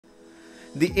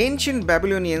The ancient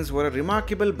Babylonians were a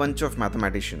remarkable bunch of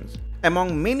mathematicians.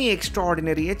 Among many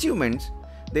extraordinary achievements,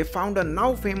 they found a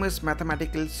now famous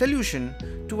mathematical solution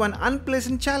to an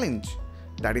unpleasant challenge,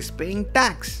 that is paying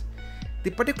tax.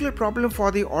 The particular problem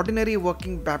for the ordinary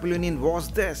working Babylonian was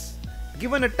this: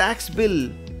 given a tax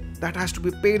bill that has to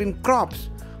be paid in crops,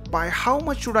 by how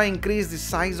much should I increase the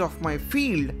size of my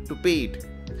field to pay it?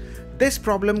 This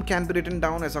problem can be written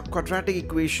down as a quadratic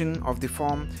equation of the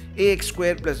form ax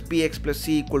squared plus bx plus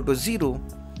c equal to 0,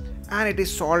 and it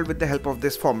is solved with the help of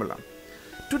this formula.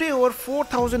 Today, over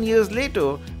 4,000 years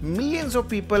later, millions of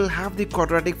people have the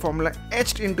quadratic formula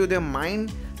etched into their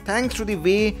mind thanks to the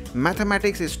way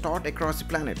mathematics is taught across the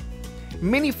planet.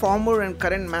 Many former and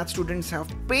current math students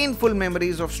have painful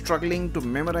memories of struggling to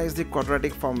memorize the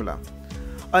quadratic formula.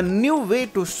 A new way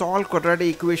to solve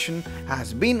quadratic equation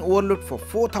has been overlooked for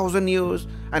 4,000 years,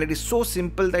 and it is so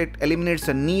simple that it eliminates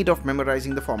the need of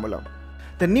memorizing the formula.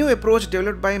 The new approach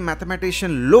developed by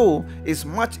mathematician Low is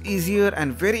much easier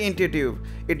and very intuitive.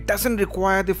 It doesn't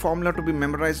require the formula to be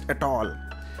memorized at all.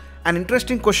 An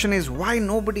interesting question is why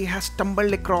nobody has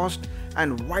stumbled across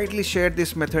and widely shared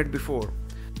this method before.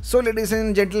 So ladies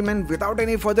and gentlemen, without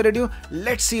any further ado,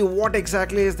 let's see what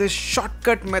exactly is this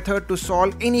shortcut method to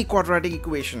solve any quadratic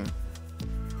equation.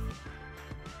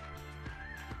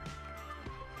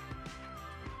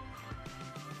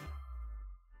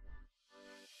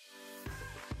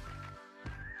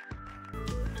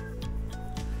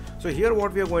 So here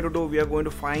what we are going to do, we are going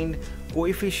to find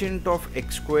coefficient of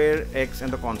x square, x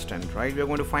and the constant, right? We are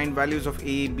going to find values of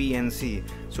a, b and c.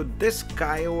 So this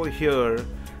guy over here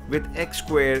with x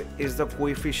square is the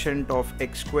coefficient of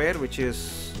x square, which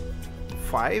is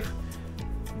 5.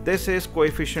 This is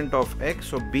coefficient of x,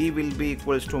 so b will be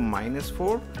equals to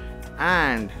 -4,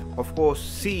 and of course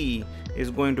c is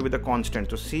going to be the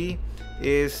constant, so c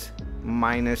is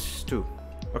 -2.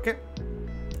 Okay,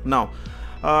 now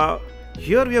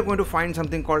here we are going to find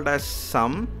something called as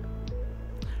sum,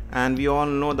 and we all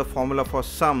know the formula for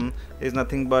sum is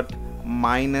nothing but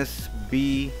minus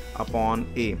b upon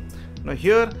a. Now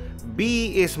here b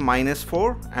is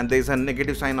 -4 and there is a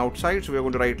negative sign outside, so we are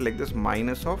going to write like this: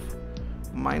 minus of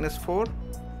 -4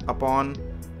 upon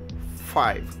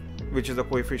 5, which is the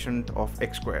coefficient of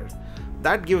x squared.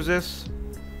 That gives us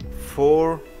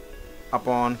 4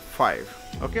 upon 5.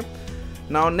 Okay,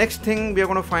 now next thing we are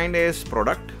going to find is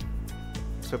product.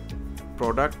 So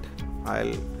product,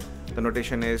 the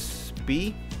notation is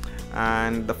p,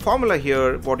 and the formula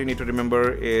here, what you need to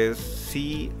remember is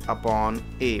c upon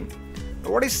a.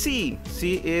 What is c?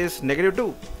 c is -2,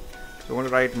 so we're going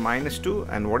to write -2.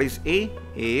 And what is a?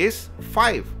 A is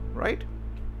 5, right?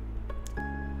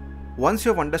 Once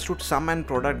you have understood sum and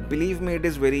product, believe me, it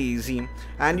is very easy,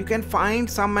 and you can find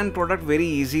sum and product very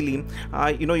easily.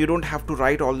 You don't have to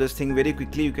write all this thing very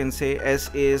quickly. You can say s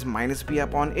is minus b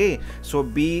upon a, so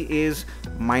b is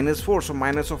 -4, so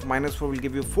minus of -4 will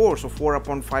give you 4, so 4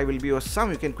 upon 5 will be your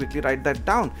sum. You can quickly write that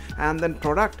down, and then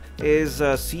product is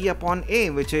c upon a,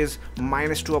 which is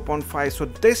 -2 upon 5. So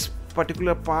this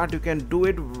particular part you can do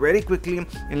it very quickly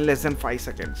in less than 5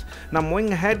 seconds. Now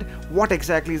moving ahead, what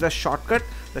exactly is a shortcut?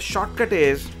 The shortcut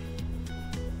is,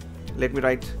 let me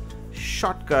write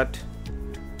shortcut.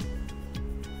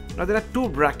 Now there are two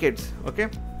brackets. Okay,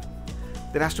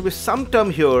 there has to be some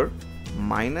term here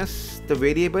minus the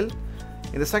variable.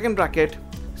 In the second bracket,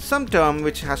 some term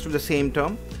which has to be the same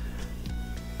term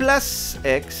plus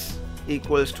x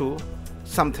equals to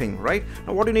something, right?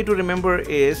 Now what you need to remember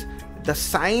is the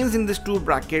signs in these two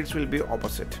brackets will be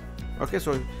opposite. Okay,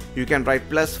 so you can write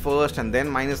plus first and then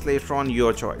minus later on,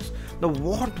 your choice. Now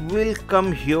what will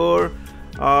come here,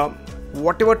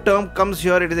 whatever term comes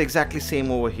here, it is exactly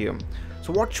same over here.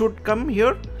 So what should come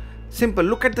here? Simple,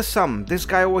 look at the sum, this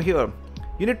guy over here.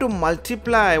 You need to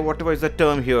multiply whatever is the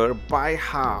term here by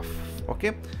half.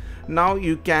 Okay, now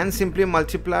you can simply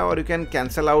multiply or you can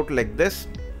cancel out like this,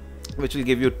 which will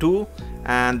give you 2,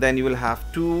 and then you will have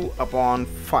 2 upon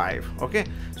 5. Okay,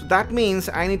 so that means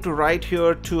I need to write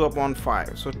here 2 upon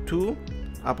 5. So 2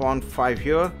 upon 5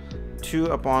 here, 2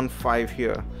 upon 5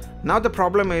 here. Now the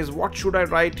problem is, what should I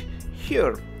write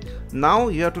here? Now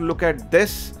you have to look at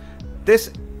this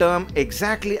term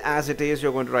exactly as it is.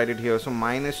 You're going to write it here, so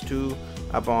 -2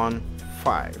 upon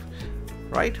 5,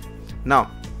 right?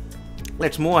 Now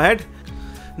let's move ahead.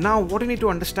 Now what you need to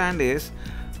understand is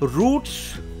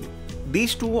roots.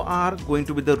 These two are going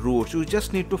to be the roots. You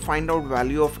just need to find out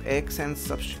value of x and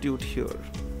substitute here.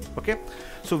 Okay,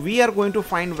 so we are going to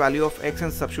find value of x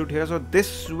and substitute here. So this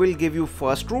will give you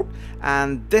first root,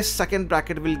 and this second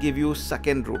bracket will give you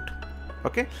second root.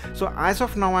 Okay, so as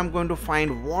of now I'm going to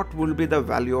find what will be the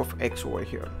value of x over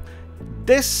here.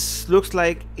 this looks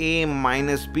like a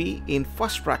minus b in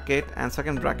first bracket and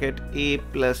second bracket a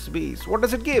plus b. So what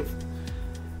does it give?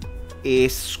 A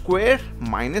square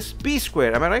minus b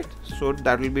square, am I right? So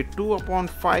that will be 2 upon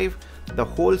 5 the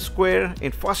whole square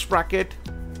in first bracket,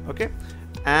 okay,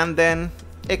 and then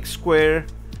x square,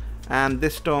 and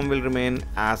this term will remain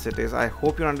as it is. I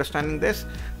hope you're understanding this.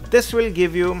 This will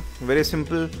give you very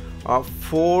simple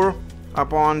 4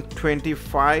 upon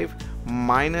 25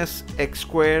 minus x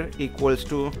square equals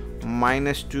to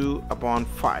minus 2 upon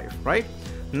 5, right?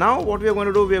 Now what we are going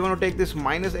to do, we are going to take this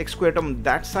minus x square term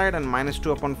that side and minus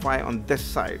 2 upon 5 on this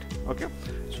side, okay?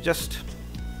 So just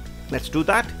let's do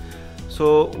that.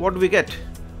 So what do we get?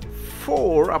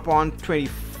 4 upon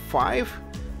 25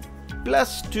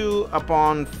 plus 2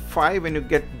 upon 5. When you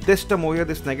get this term over here,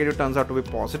 this negative turns out to be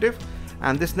positive,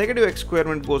 and this negative x square,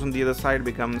 when it goes on the other side,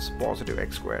 becomes positive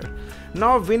x square.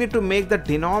 Now we need to make the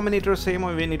denominator same,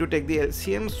 or we need to take the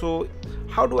LCM. So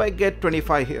how do I get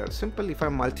 25 here? Simple. If I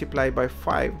multiply by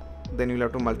 5, then you'll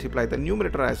have to multiply the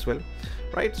numerator as well,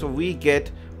 right? So we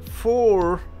get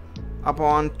 4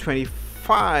 upon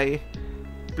 25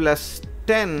 plus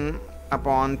 10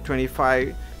 upon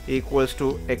 25 equals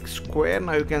to x square.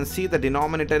 Now you can see the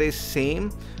denominator is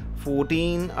same.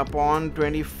 14 upon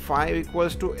 25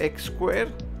 equals to x square,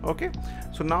 okay?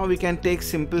 So now we can take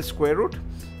simple square root,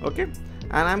 okay?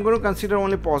 And I'm going to consider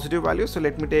only positive values. So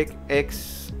let me take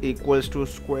x equals to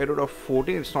square root of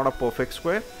 14. It's not a perfect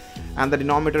square, and the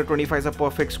denominator 25 is a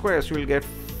perfect square, so you'll get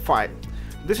 5.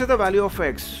 This is the value of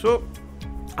x. So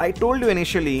I told you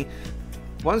initially,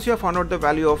 once you have found out the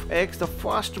value of x, the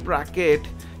first bracket,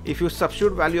 if you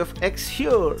substitute value of x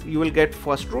here, you will get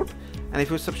first root, and if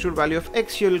you substitute value of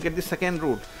x here, you'll get the second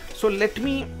root. So let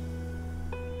me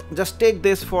just take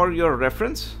this for your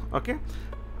reference, okay?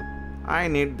 I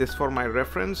need this for my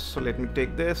reference, so let me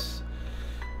take this.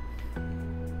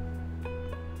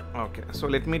 Okay, so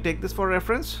let me take this for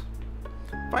reference.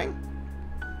 Fine.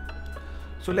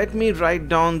 So let me write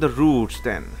down the roots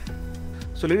then.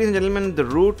 So ladies and gentlemen, the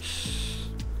roots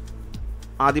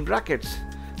are the brackets.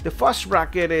 The first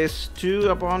bracket is 2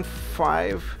 upon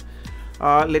 5.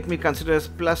 Let me consider as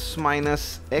plus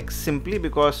minus x, simply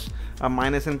because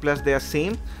minus and plus, they are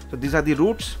same. So these are the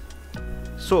roots.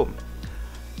 So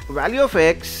value of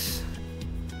x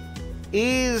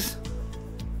is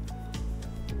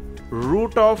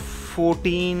root of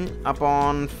 14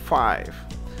 upon 5.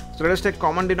 So let us take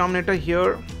common denominator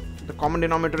here. The common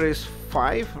denominator is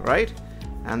 5, right?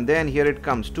 And then here it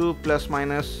comes 2 plus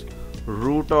minus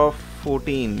root of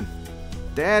 14.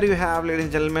 There you have, ladies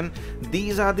and gentlemen,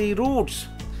 these are the roots.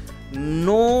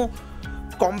 No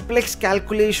complex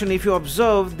calculation. If you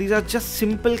observe, these are just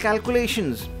simple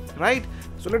calculations, right?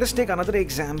 So let us take another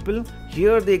example.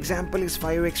 Here the example is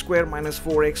 5x square minus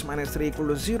 4x minus 3 equal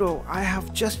to 0. I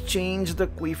have just changed the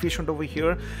coefficient over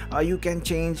here. You can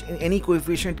change any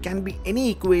coefficient. It can be any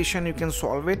equation, you can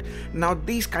solve it. Now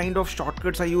these kind of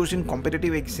shortcuts are used in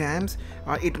competitive exams.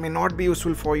 It may not be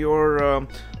useful for your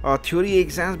theory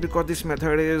exams, because this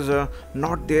method is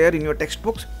not there in your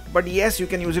textbooks. But yes, you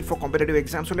can use it for competitive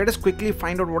exams. So let us quickly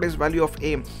find out what is value of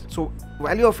a. So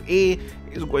value of a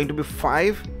is going to be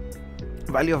 5.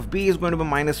 Value of b is going to be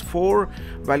minus 4.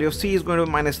 Value of c is going to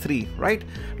be minus 3, right?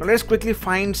 Now let's quickly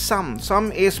find sum.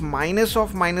 Sum is minus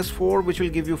of minus 4, which will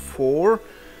give you 4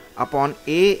 upon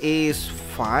a is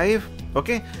 5,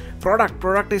 okay?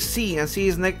 Product is c, and c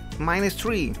is minus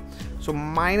 3. So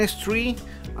minus 3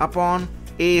 upon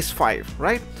a is 5,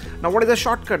 right? Now what is the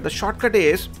shortcut? The shortcut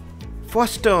is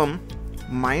first term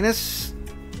minus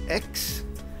x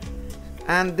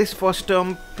and this first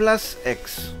term plus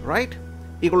x, right?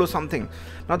 Equal to something.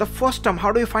 Now the first term,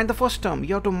 how do you find the first term?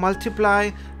 You have to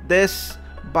multiply this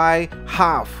by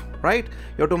half, right?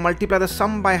 You have to multiply the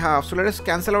sum by half. So let us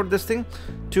cancel out this thing.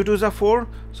 2 2s are 4.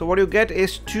 So what you get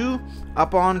is 2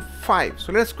 upon 5.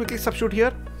 So let us quickly substitute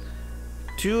here.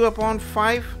 2 upon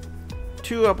 5,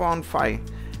 2 upon 5.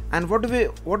 And what do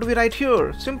we write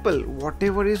here? Simple.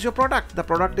 Whatever is your product. The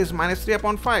product is minus 3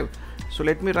 upon 5. So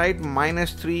let me write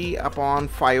minus 3 upon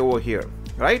 5 over here,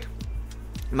 right?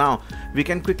 Now we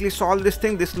can quickly solve this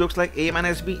thing. This looks like a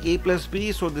minus b, a plus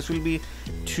b. So this will be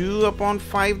 2 upon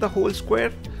 5 the whole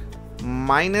square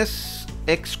minus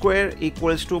x square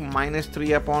equals to minus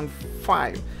 3 upon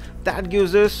 5. That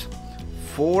gives us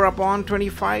 4 upon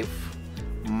 25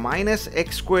 minus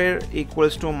x square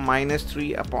equals to minus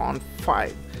 3 upon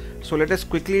 5. So let us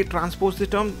quickly transpose the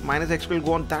term. Minus x will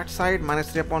go on that side,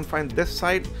 minus 3 upon 5 this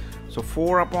side. So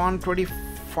 4 upon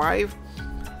 25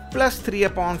 plus 3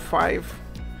 upon 5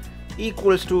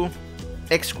 equals to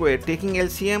x squared. Taking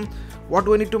LCM, what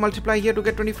do I need to multiply here to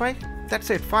get 25? That's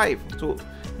it, 5. So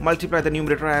multiply the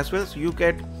numerator as well. So you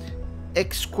get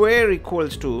x square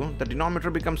equals to, the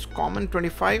denominator becomes common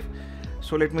 25.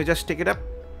 So let me just take it up.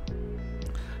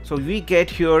 So we get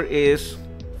here is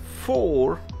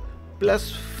 4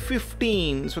 plus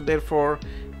 15. So therefore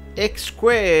x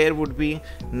square would be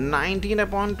 19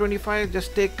 upon 25.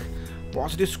 Just take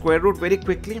positive square root very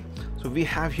quickly. So we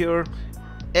have here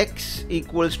x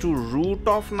equals to root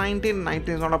of 19.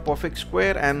 19 is not a perfect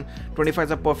square and 25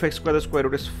 is a perfect square. The square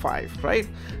root is 5, right?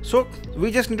 So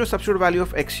we just need to substitute value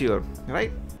of x here,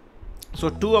 right? So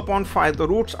 2 upon 5, the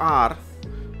roots are,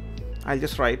 I'll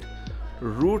just write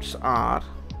roots are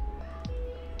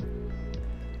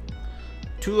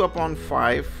 2 upon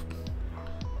 5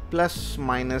 plus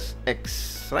minus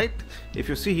x, right? If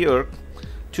you see here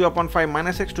 2 upon 5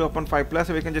 minus x, 2 upon 5 plus,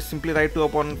 we can just simply write 2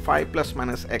 upon 5 plus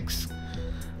minus x.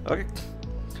 Okay,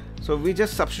 so we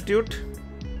just substitute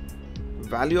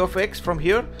value of x from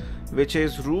here, which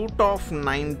is root of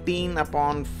 19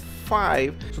 upon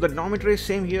 5. So the denominator is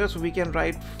same here, so we can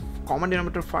write common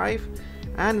denominator 5,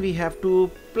 and we have to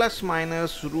plus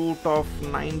minus root of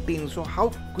 19. So how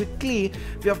quickly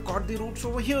we have got the roots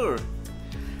over here.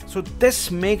 So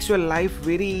this makes your life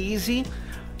very easy.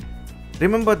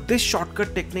 Remember, this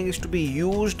shortcut technique is to be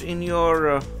used in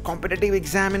your competitive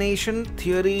examination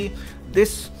theory.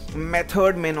 This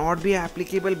method may not be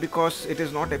applicable because it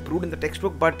is not approved in the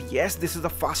textbook, but yes, this is the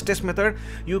fastest method.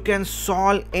 You can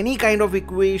solve any kind of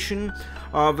equation,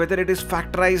 whether it is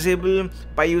factorizable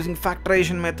by using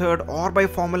factorization method or by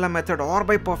formula method or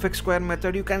by perfect square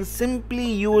method. You can simply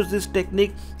use this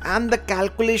technique, and the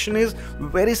calculation is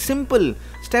very simple.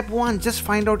 Step 1, just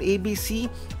find out ABC,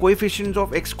 coefficients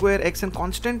of x square, x and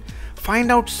constant.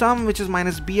 Find out sum, which is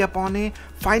minus b upon a.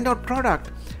 Find out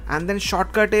product, and then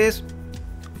shortcut is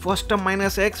first term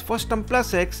minus x, first term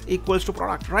plus x equals to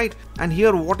product, right? And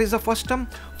here what is the first term?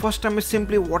 First term is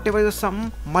simply whatever is the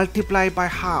sum, multiply by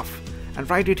half and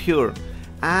write it here,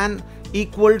 and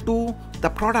equal to the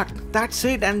product. That's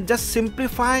it, and just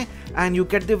simplify and you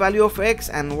get the value of x,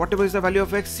 and whatever is the value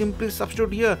of x, simply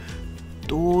substitute here.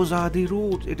 Those are the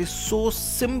roots. It is so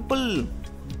simple.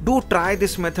 Do try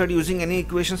this method using any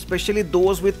equation, especially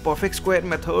those with perfect square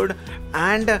method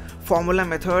and formula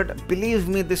method. Believe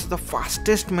me, this is the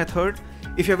fastest method.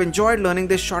 If you have enjoyed learning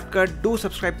this shortcut, do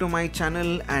subscribe to my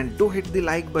channel and do hit the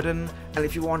like button. And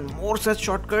if you want more such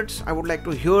shortcuts, I would like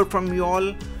to hear from you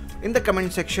all in the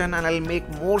comment section, and I'll make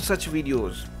more such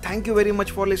videos. Thank you very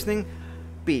much for listening.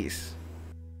 Peace.